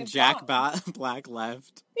honestly, when Jack Black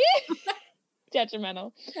left,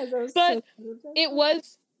 detrimental. But it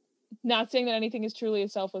was, not saying that anything is truly a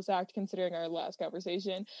selfless act considering our last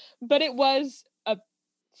conversation, but it was a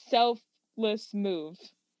selfless move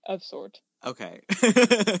of sort. Okay.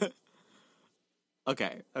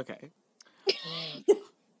 Okay.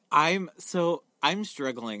 I'm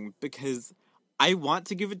struggling because I want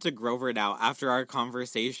to give it to Grover now after our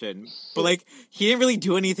conversation, but like he didn't really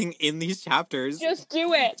do anything in these chapters. Just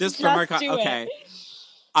do it. Just from our okay.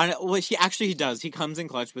 Well, he does. He comes in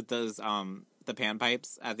clutch with those the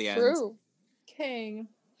panpipes at the end. True. King.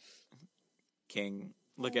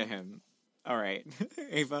 Look at him. All right,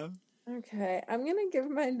 Ava. Okay, I'm gonna give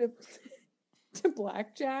mine to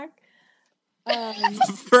Blackjack.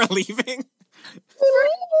 For leaving.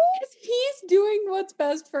 Because he's doing what's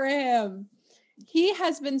best for him. He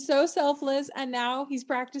has been so selfless, and now he's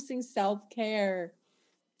practicing self-care.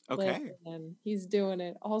 Okay. Listen, he's doing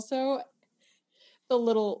it. Also,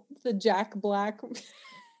 the Jack Black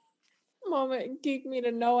moment geeked me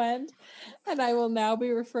to no end, and I will now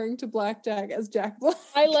be referring to Blackjack as Jack Black.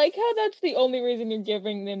 I like how that's the only reason you're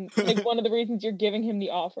giving them, like one of the reasons you're giving him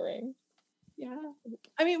the offering. Yeah.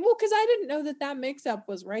 I mean, well, because I didn't know that mix-up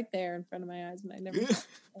was right there in front of my eyes, and I never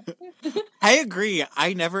I agree.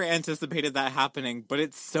 I never anticipated that happening, but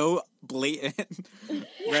it's so blatant,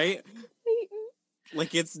 right?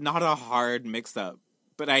 Like, it's not a hard mix-up,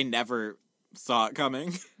 but I never saw it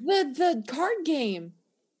coming. The card game.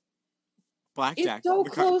 Blackjack. It's so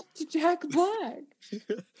close to Jack Black.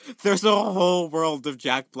 There's a whole world of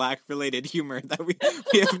Jack Black related humor that we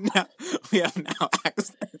have now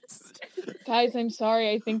accessed. Guys, I'm sorry.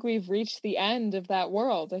 I think we've reached the end of that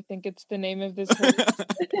world. I think it's the name of this whole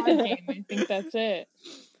card game. I think that's it.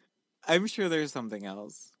 I'm sure there's something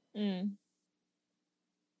else. We're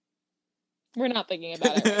not thinking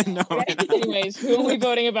about it right No, now. Anyways, who are we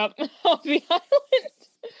voting about off the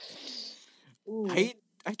island?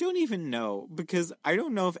 I don't even know, because I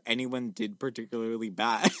don't know if anyone did particularly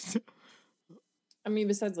bad. I mean,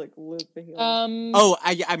 besides like Luke, but he I'm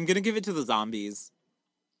gonna give it to the zombies.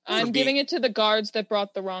 I'm giving it to the guards that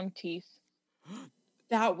brought the wrong teeth.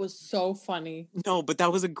 That was so funny. No, but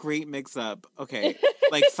that was a great mix-up. Okay,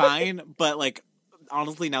 like fine, but like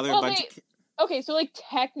honestly, now they're a bunch. Okay, so like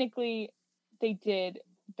technically, they did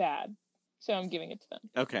bad, so I'm giving it to them.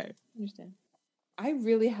 Okay, I understand. I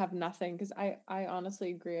really have nothing because I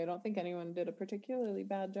honestly agree. I don't think anyone did a particularly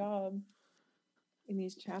bad job in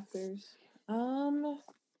these chapters. Who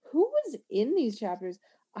was in these chapters?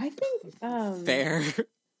 I think fair.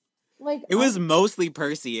 Like it was mostly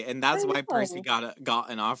Percy, and that's why Percy got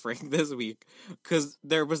an offering this week, because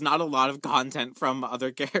there was not a lot of content from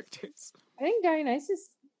other characters. I think Dionysus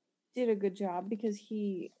did a good job because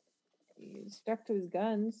he stuck to his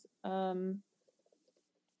guns. I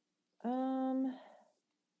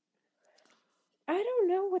don't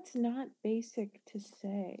know what's not basic to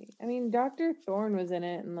say. I mean, Dr. Thorne was in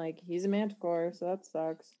it, and like he's a manticore, so that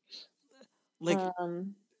sucks. Like,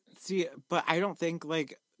 see, but I don't think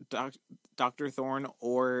like Dr. Thorne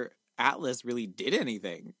or Atlas really did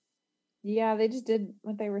anything. Yeah, they just did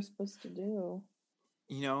what they were supposed to do.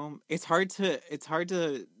 You know, it's hard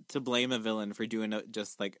to blame a villain for doing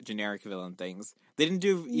just like generic villain things. They didn't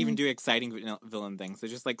even do exciting villain things. They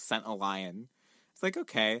just like sent a lion. It's like,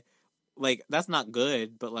 okay, like that's not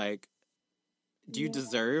good, but like, do you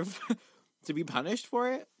deserve to be punished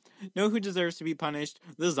for it? Know who deserves to be punished?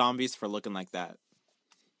 The zombies for looking like that.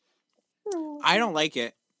 I don't like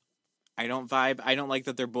it. I don't vibe. I don't like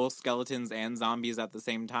that they're both skeletons and zombies at the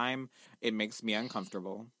same time. It makes me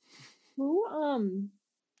uncomfortable.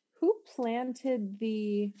 Who planted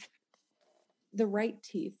the right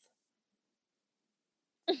teeth?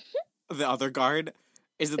 The other guard?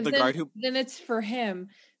 Is it the Then- guard who... Then it's for him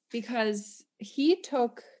because he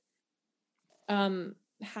took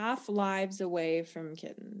half lives away from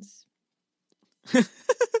kittens.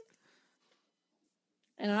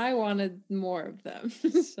 And I wanted more of them.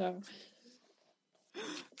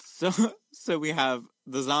 So we have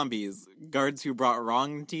the zombies, guards who brought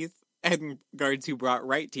wrong teeth, and guards who brought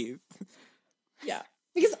right teeth. Yeah.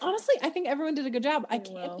 Because honestly, I think everyone did a good job. I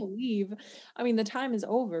can't Well. believe, I mean, the time is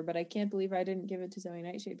over, but I can't believe I didn't give it to Zoe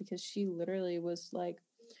Nightshade because she literally was like,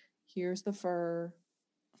 here's the fur.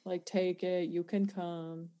 Like, take it. You can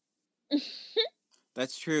come.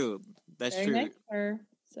 That's true. That's Very true. nice of her.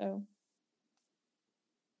 So,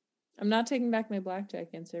 I'm not taking back my blackjack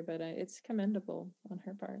answer, but it's commendable on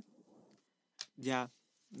her part. Yeah,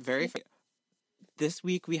 very. This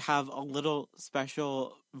week we have a little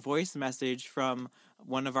special voice message from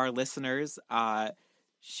one of our listeners.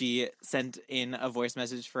 She sent in a voice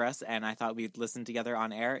message for us, and I thought we'd listen together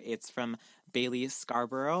on air. It's from Bailey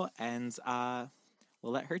Scarborough, and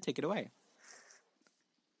we'll let her take it away.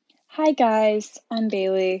 Hi guys, I'm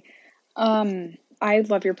Bailey. I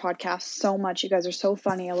love your podcast so much. You guys are so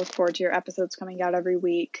funny. I look forward to your episodes coming out every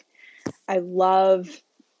week. I love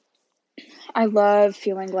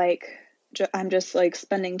feeling like I'm just like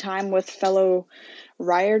spending time with fellow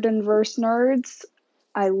Riordanverse nerds.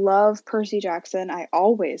 I love Percy Jackson. I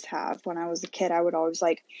always have. When I was a kid, I would always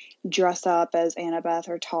like dress up as Annabeth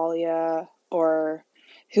or Talia or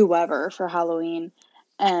whoever for Halloween.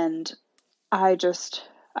 And I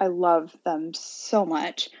love them so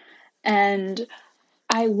much. And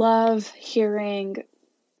I love hearing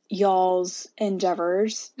y'all's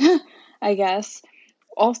endeavors, I guess.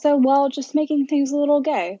 Also, well, just making things a little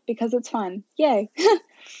gay because it's fun. Yay.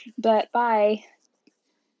 But bye.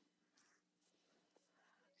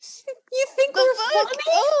 You think we're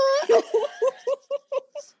funny?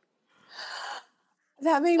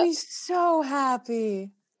 That made me so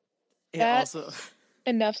happy. It That's also,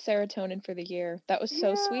 enough serotonin for the year. That was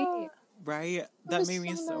so sweet. right? That was made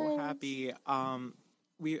me so so nice. happy.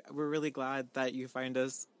 We're really glad that you find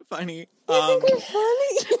us funny. You think we're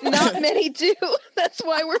funny? Not many do. That's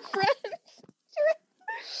why we're friends.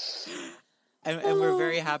 and we're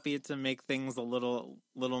very happy to make things a little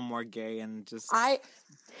more gay and just.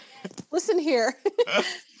 Listen here.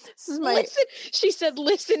 This is my Listen, she said,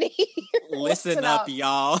 "Listen here." Listen up,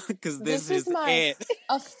 y'all, because this is my it.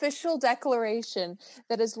 official declaration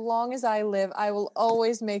that as long as I live, I will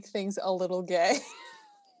always make things a little gay.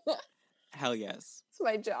 Hell yes. It's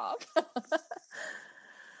my job.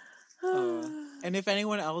 And if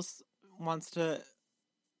anyone else wants to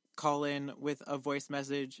call in with a voice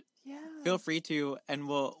message, feel free to, and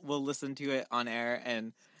we'll listen to it on air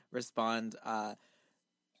and respond.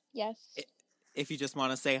 Yes. If you just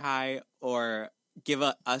want to say hi or give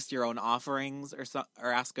us your own offerings or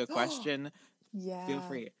ask a question, feel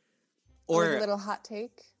free. Or Or a little hot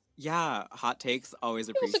take. yeah, hot takes always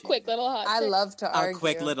It was appreciated. a quick little hot. I take. love to argue. A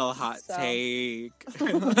quick little hot so. take.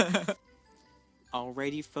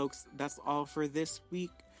 Alrighty, folks, that's all for this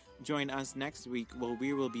week. Join us next week where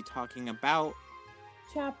we will be talking about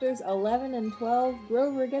Chapters 11 and 12,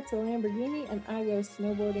 Grover gets a Lamborghini and I go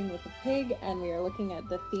snowboarding with a pig, and we are looking at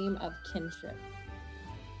the theme of kinship.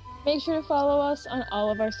 Make sure to follow us on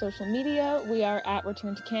all of our social media. We are at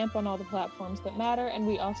Return to Camp on all the platforms that matter, and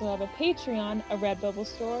we also have a Patreon, a Redbubble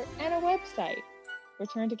store, and a website,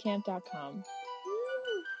 returntocamp.com.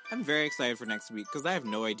 I'm very excited for next week because I have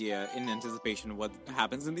no idea in anticipation what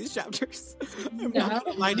happens in these chapters. I'm not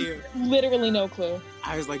gonna lie to you. Literally no clue.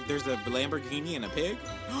 I was like, there's a Lamborghini and a pig?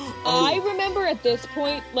 I remember at this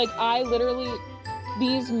point, like, I literally,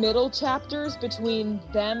 these middle chapters between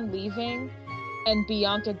them leaving and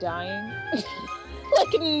Bianca dying,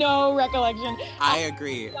 like, no recollection. I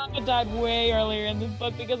agree. Bianca died way earlier in this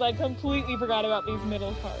book because I completely forgot about these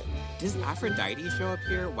middle parts. Does Aphrodite show up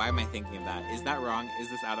here? Why am I thinking of that? Is that wrong? Is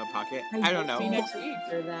this out of pocket? I don't know. See you next week.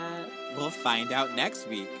 For that. We'll find out next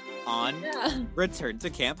week on Return to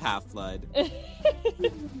Camp Half-Blood.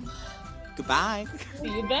 Goodbye. See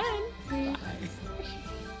you then. Bye.